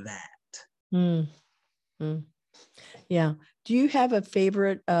doing that. Yeah. Do you have a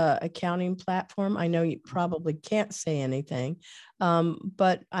favorite accounting platform? I know you probably can't say anything,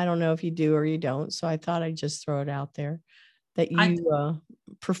 but I don't know if you do or you don't. So I thought I'd just throw it out there that you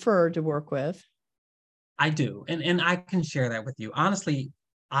prefer to work with. I do. And I can share that with you. Honestly,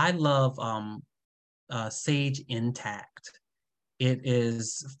 I love Sage Intact. It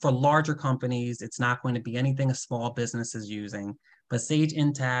is for larger companies. It's not going to be anything a small business is using, but Sage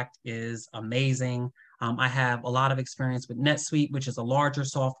Intact is amazing. I have a lot of experience with NetSuite, which is a larger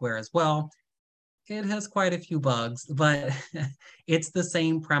software as well. It has quite a few bugs, but it's the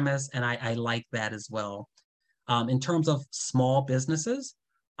same premise, and I like that as well. In terms of small businesses,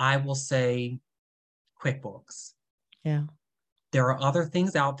 I will say QuickBooks. Yeah. There are other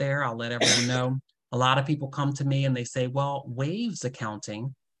things out there. I'll let everyone know. A lot of people come to me and they say, well, Waves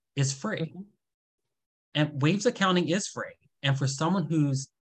accounting is free. And Waves accounting is free. And for someone who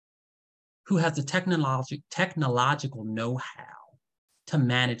has the technological know-how to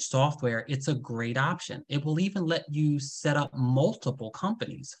manage software, it's a great option. It will even let you set up multiple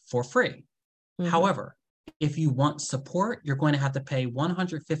companies for free. However, if you want support, you're going to have to pay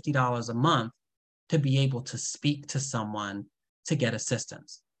 $150 a month to be able to speak to someone to get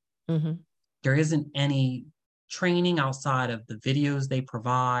assistance. There isn't any training outside of the videos they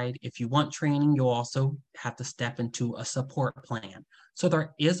provide. If you want training, you'll also have to step into a support plan. So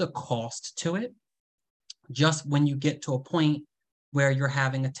there is a cost to it. Just when you get to a point where you're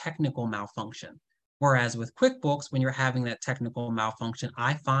having a technical malfunction. Whereas with QuickBooks, when you're having that technical malfunction,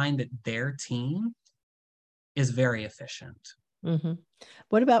 I find that their team is very efficient.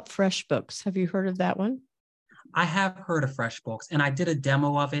 What about FreshBooks? Have you heard of that one? I have heard of FreshBooks, and I did a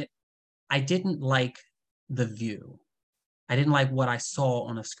demo of it. I didn't like the view. I didn't like what I saw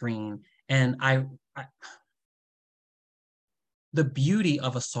on a screen. And the beauty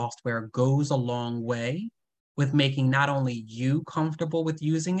of a software goes a long way with making not only you comfortable with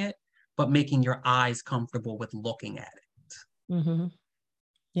using it, but making your eyes comfortable with looking at it.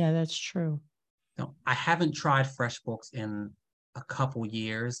 Yeah, that's true. No, I haven't tried FreshBooks in a couple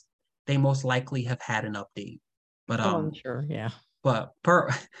years, they most likely have had an update. But Oh, I'm sure. Yeah. but per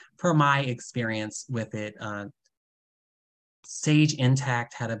my experience with it, Sage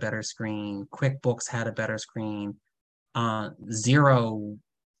Intacct had a better screen. QuickBooks had a better screen. Xero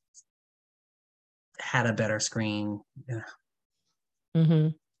had a better screen. Yeah.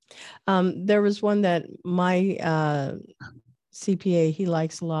 There was one that my CPA he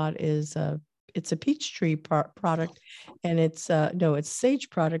likes a lot is it's a Peachtree product, and it's no, it's Sage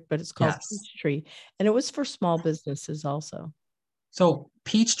product, but it's called Yes. Peachtree, and it was for small businesses also. So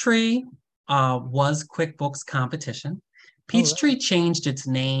Peachtree was QuickBooks competition. Oh, Peachtree really? changed its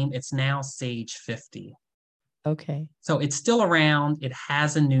name. It's now Sage 50. Okay. So it's still around. It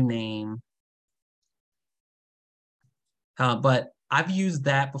has a new name. But I've used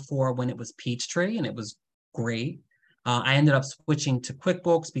that before when it was Peachtree, and it was great. I ended up switching to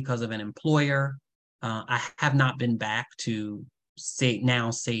QuickBooks because of an employer. I have not been back to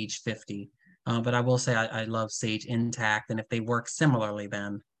Sage 50. But I will say I love Sage Intacct, and if they work similarly,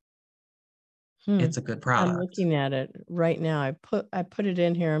 then it's a good I'm product. looking at it right now. I put it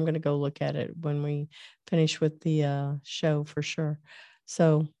in here. I'm going to go look at it when we finish with the show for sure.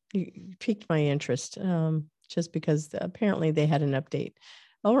 So you piqued my interest just because apparently they had an update.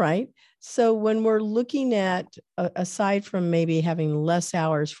 All right. So when we're looking at, aside from maybe having less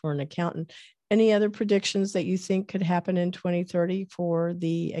hours for an accountant, any other predictions that you think could happen in 2030 for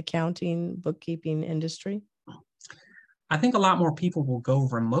the accounting, bookkeeping industry? I think a lot more people will go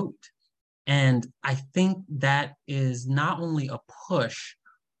remote. And I think that is not only a push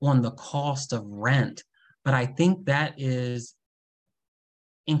on the cost of rent, but I think that is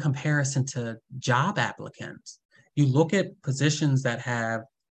in comparison to job applicants. You look at positions that have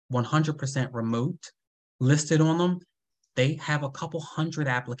 100% remote listed on them, they have a couple hundred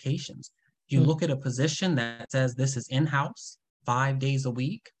applications. You look at a position that says this is in-house 5 days a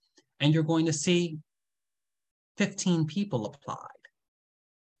week, and you're going to see 15 people applied.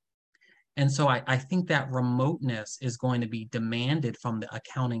 And so I think that remoteness is going to be demanded from the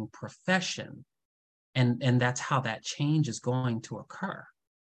accounting profession. And that's how that change is going to occur.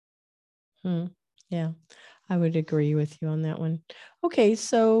 Yeah, I would agree with you on that one. Okay,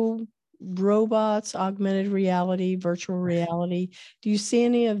 so robots, augmented reality, virtual reality, do you see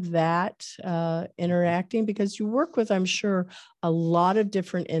any of that interacting? Because you work with, I'm sure, a lot of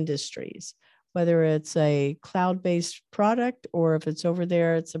different industries, whether it's a cloud-based product or if it's over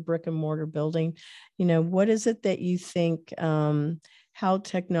there, it's a brick and mortar building. You know, what is it that you think how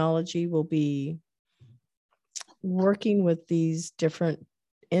technology will be working with these different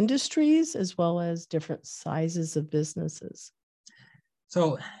industries as well as different sizes of businesses?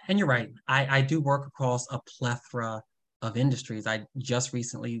 So, and you're right, I do work across a plethora of industries. I just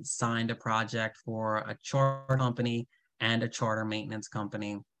recently signed a project for a charter company and a charter maintenance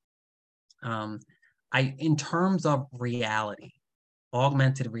company. In terms of reality,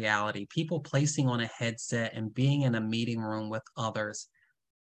 augmented reality, people placing on a headset and being in a meeting room with others,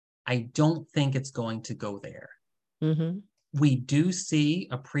 I don't think it's going to go there. We do see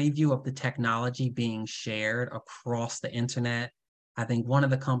a preview of the technology being shared across the internet. I think one of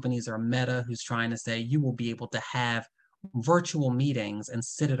the companies are Meta, who's trying to say you will be able to have virtual meetings and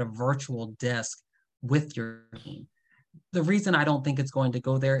sit at a virtual desk with your team. The reason I don't think it's going to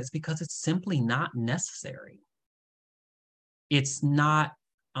go there is because it's simply not necessary. It's not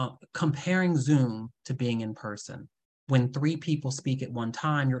comparing Zoom to being in person. When 3 people speak at one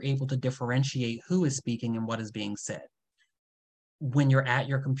time, you're able to differentiate who is speaking and what is being said. When you're at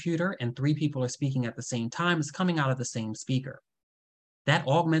your computer and 3 people are speaking at the same time, it's coming out of the same speaker. That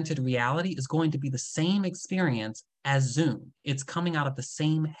augmented reality is going to be the same experience as Zoom. It's coming out of the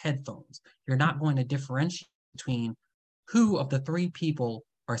same headphones. You're not going to differentiate between who of the 3 people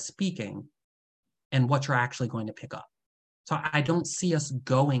are speaking and what you're actually going to pick up. So I don't see us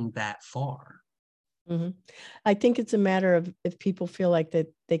going that far. I think it's a matter of if people feel like that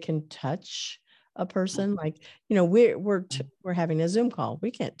they can touch a person, like, you know, we're having a Zoom call.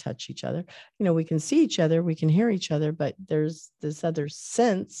 We can't touch each other. You know, we can see each other, we can hear each other, but there's this other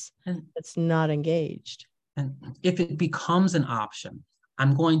sense that's not engaged. And if it becomes an option,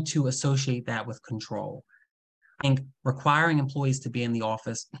 I'm going to associate that with control. I think requiring employees to be in the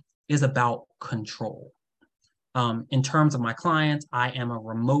office is about control. In terms of my clients, I am a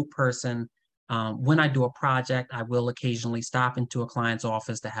remote person. When I do a project, I will occasionally stop into a client's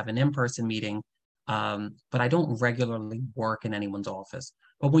office to have an in-person meeting, but I don't regularly work in anyone's office.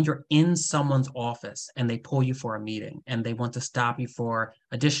 But when you're in someone's office and they pull you for a meeting and they want to stop you for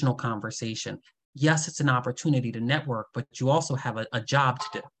additional conversation, yes, it's an opportunity to network, but you also have a job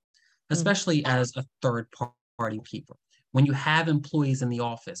to do, especially as a third party people. When you have employees in the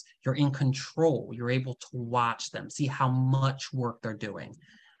office, you're in control. You're able to watch them, see how much work they're doing.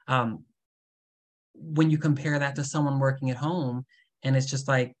 When you compare that to someone working at home, and it's just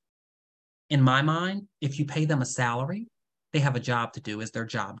like, in my mind, if you pay them a salary, they have a job to do. Is their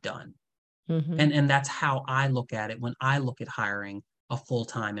job done? Mm-hmm. And that's how I look at it when I look at hiring a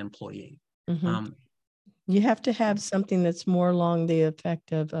full-time employee. Mm-hmm. You have to have something that's more along the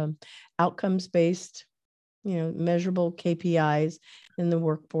effect of outcomes-based, measurable KPIs in the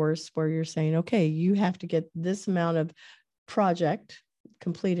workforce, where you're saying, okay, you have to get this amount of project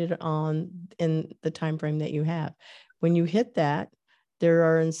completed in the time frame that you have. When you hit that, there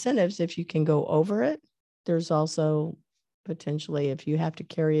are incentives if you can go over it. There's also potentially, if you have to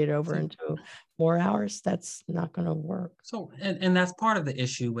carry it over into more hours, that's not going to work. So, and that's part of the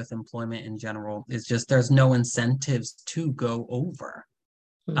issue with employment in general, is just there's no incentives to go over.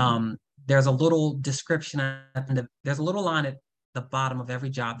 Mm-hmm. There's a little description there's a little line at the bottom of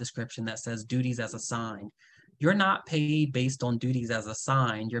every job description that says duties as assigned. You're not paid based on duties as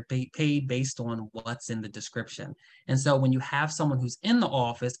assigned. You're paid based on what's in the description. And so when you have someone who's in the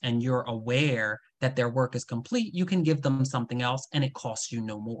office and you're aware that their work is complete, you can give them something else and it costs you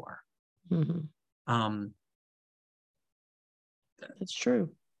no more. Mm-hmm. It's true.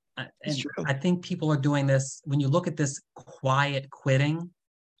 It's true. I think people are doing this. When you look at this quiet quitting,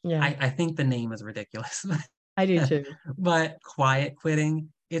 I think the name is ridiculous. I do too. But quiet quitting,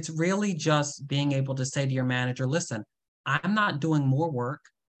 it's really just being able to say to your manager, listen, I'm not doing more work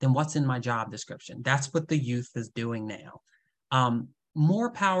than what's in my job description. That's what the youth is doing now.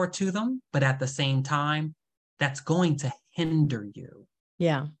 More power to them, but at the same time, that's going to hinder you.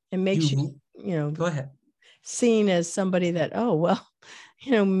 Yeah. It makes you go ahead. Seen as somebody that, oh, well,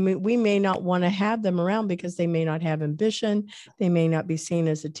 we may not want to have them around because they may not have ambition. They may not be seen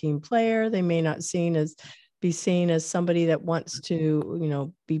as a team player. They may not be seen as somebody that wants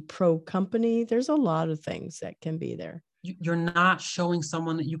to, be pro company. There's a lot of things that can be there. You're not showing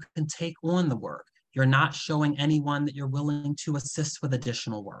someone that you can take on the work. You're not showing anyone that you're willing to assist with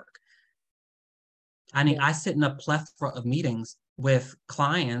additional work. I mean, I sit in a plethora of meetings with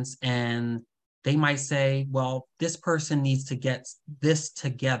clients, and they might say, well, this person needs to get this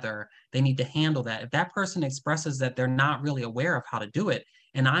together. They need to handle that. If that person expresses that they're not really aware of how to do it,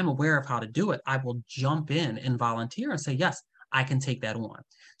 and I'm aware of how to do it, I will jump in and volunteer and say, yes, I can take that on.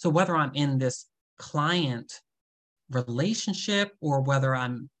 So whether I'm in this client relationship or whether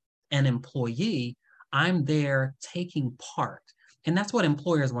I'm an employee, I'm there taking part. And that's what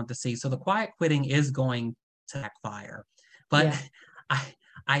employers want to see. So the quiet quitting is going to backfire. But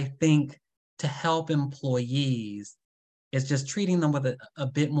I think to help employees is just treating them with a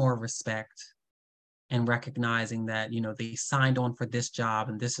bit more respect and recognizing that, they signed on for this job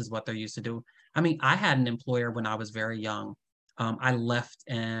and this is what they're used to do. I mean, I had an employer when I was very young. I left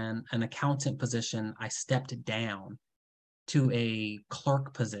an accountant position. I stepped down to a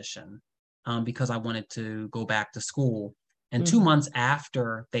clerk position because I wanted to go back to school. And 2 months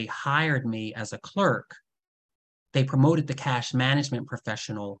after they hired me as a clerk, they promoted the cash management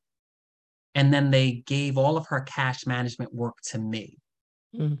professional. And then they gave all of her cash management work to me.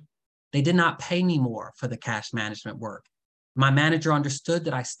 They did not pay me more for the cash management work. My manager understood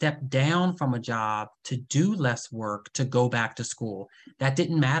that I stepped down from a job to do less work to go back to school. That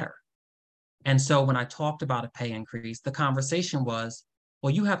didn't matter. And so when I talked about a pay increase, the conversation was,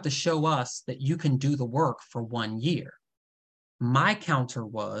 well, you have to show us that you can do the work for 1 year. My counter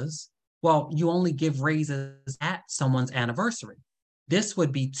was, well, you only give raises at someone's anniversary. This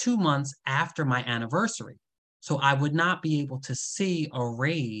would be 2 months after my anniversary. So I would not be able to see a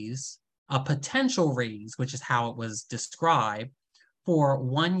raise, a potential raise, which is how it was described, for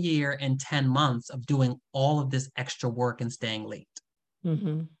 1 year and 10 months of doing all of this extra work and staying late.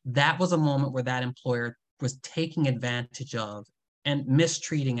 That was a moment where that employer was taking advantage of and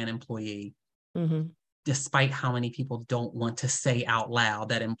mistreating an employee, despite how many people don't want to say out loud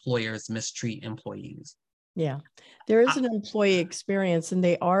that employers mistreat employees. Yeah, there is an employee experience, and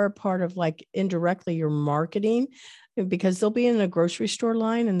they are a part of, like, indirectly your marketing, because they'll be in a grocery store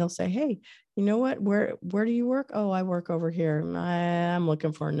line and they'll say, hey, you know what, where do you work? Oh, I work over here. I'm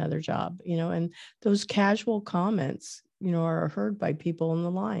looking for another job, and those casual comments, are heard by people in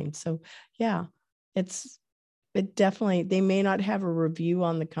the line. So yeah, it definitely, they may not have a review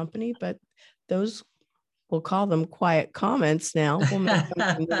on the company, but those, we'll call them quiet comments now. We'll make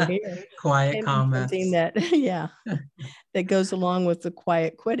something here. Quiet comments. Something that, that goes along with the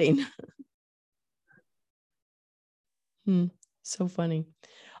quiet quitting. So funny.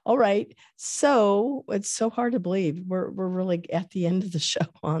 All right. So it's so hard to believe we're really at the end of the show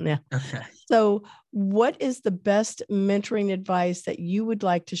on now. Okay. So what is the best mentoring advice that you would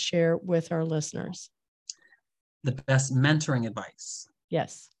like to share with our listeners? The best mentoring advice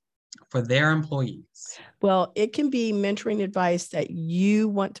Yes. for their employees. Well, it can be mentoring advice that you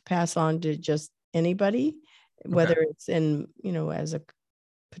want to pass on to just anybody, whether it's in, as a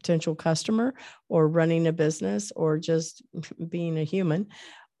potential customer or running a business or just being a human,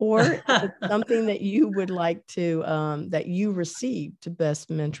 or if it's something that you would like to, that you received to best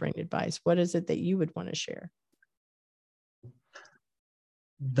mentoring advice. What is it that you would want to share?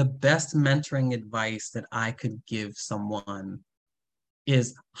 The best mentoring advice that I could give someone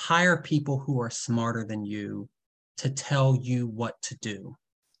is hire people who are smarter than you to tell you what to do.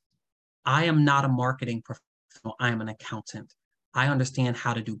 I am not a marketing professional. I am an accountant. I understand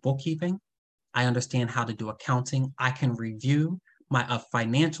how to do bookkeeping. I understand how to do accounting. I can review a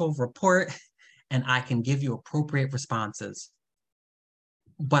financial report and I can give you appropriate responses.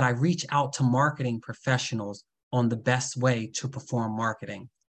 But I reach out to marketing professionals on the best way to perform marketing.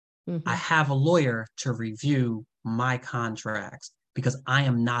 Mm-hmm. I have a lawyer to review my contracts because I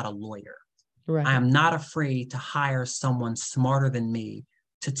am not a lawyer. Right. I am not afraid to hire someone smarter than me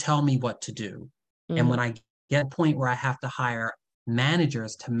to tell me what to do. Mm-hmm. And when I get to a point where I have to hire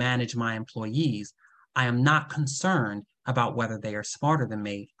managers to manage my employees, I am not concerned about whether they are smarter than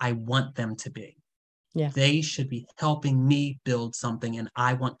me. I want them to be. Yeah. They should be helping me build something, and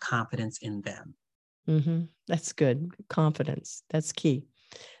I want confidence in them. Mm-hmm. That's good. Confidence. That's key.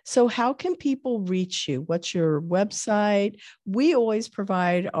 So how can people reach you? What's your website? We always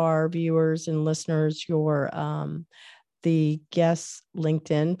provide our viewers and listeners the guest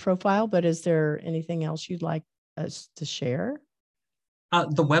LinkedIn profile, but is there anything else you'd like us to share?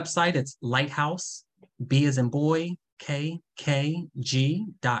 The website, it's Lighthouse, B as in boy, KKG.com.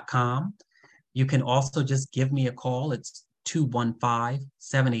 You can also just give me a call. It's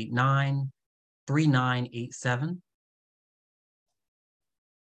 215-789-3987.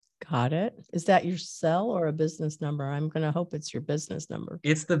 Got it. Is that your cell or a business number? I'm going to hope it's your business number.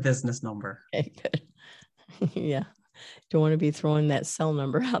 It's the business number. Okay, good. Yeah. Don't want to be throwing that cell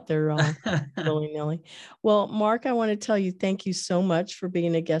number out there all willy-nilly. Well, Mark, I want to tell you, thank you so much for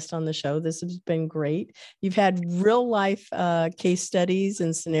being a guest on the show. This has been great. You've had real life case studies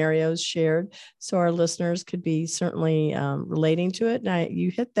and scenarios shared, so our listeners could be certainly relating to it. And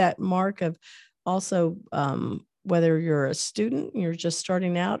you hit that mark of also whether you're a student, you're just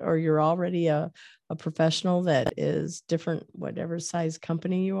starting out, or you're already a professional that is different, whatever size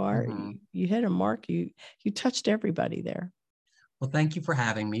company you are, Mm-hmm. you hit a mark. You touched everybody there. Well, thank you for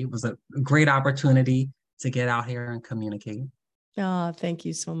having me. It was a great opportunity to get out here and communicate. Thank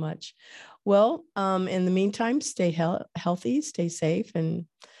you so much. Well, in the meantime, stay healthy, stay safe, and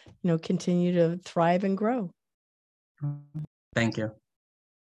continue to thrive and grow. Thank you.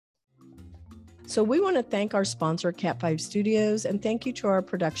 So we want to thank our sponsor, Cat 5 Studios, and thank you to our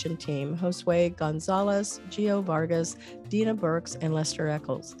production team, Josue Gonzalez, Gio Vargas, Dina Burks, and Lester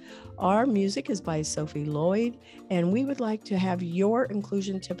Eccles. Our music is by Sophie Lloyd, and we would like to have your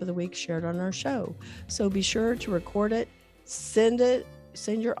inclusion tip of the week shared on our show. So be sure to record it, send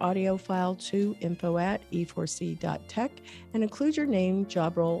your audio file to info@e4c.tech and include your name,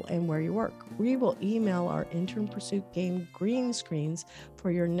 job role, and where you work. We will email our intern pursuit game green screens for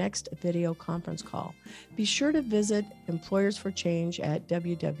your next video conference call. Be sure to visit Employers for Change at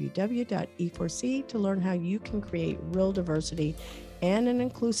www.e4c to learn how you can create real diversity and an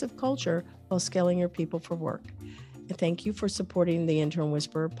inclusive culture while scaling your people for work. And thank you for supporting the Intern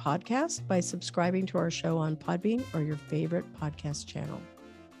Whisperer podcast by subscribing to our show on Podbean or your favorite podcast channel.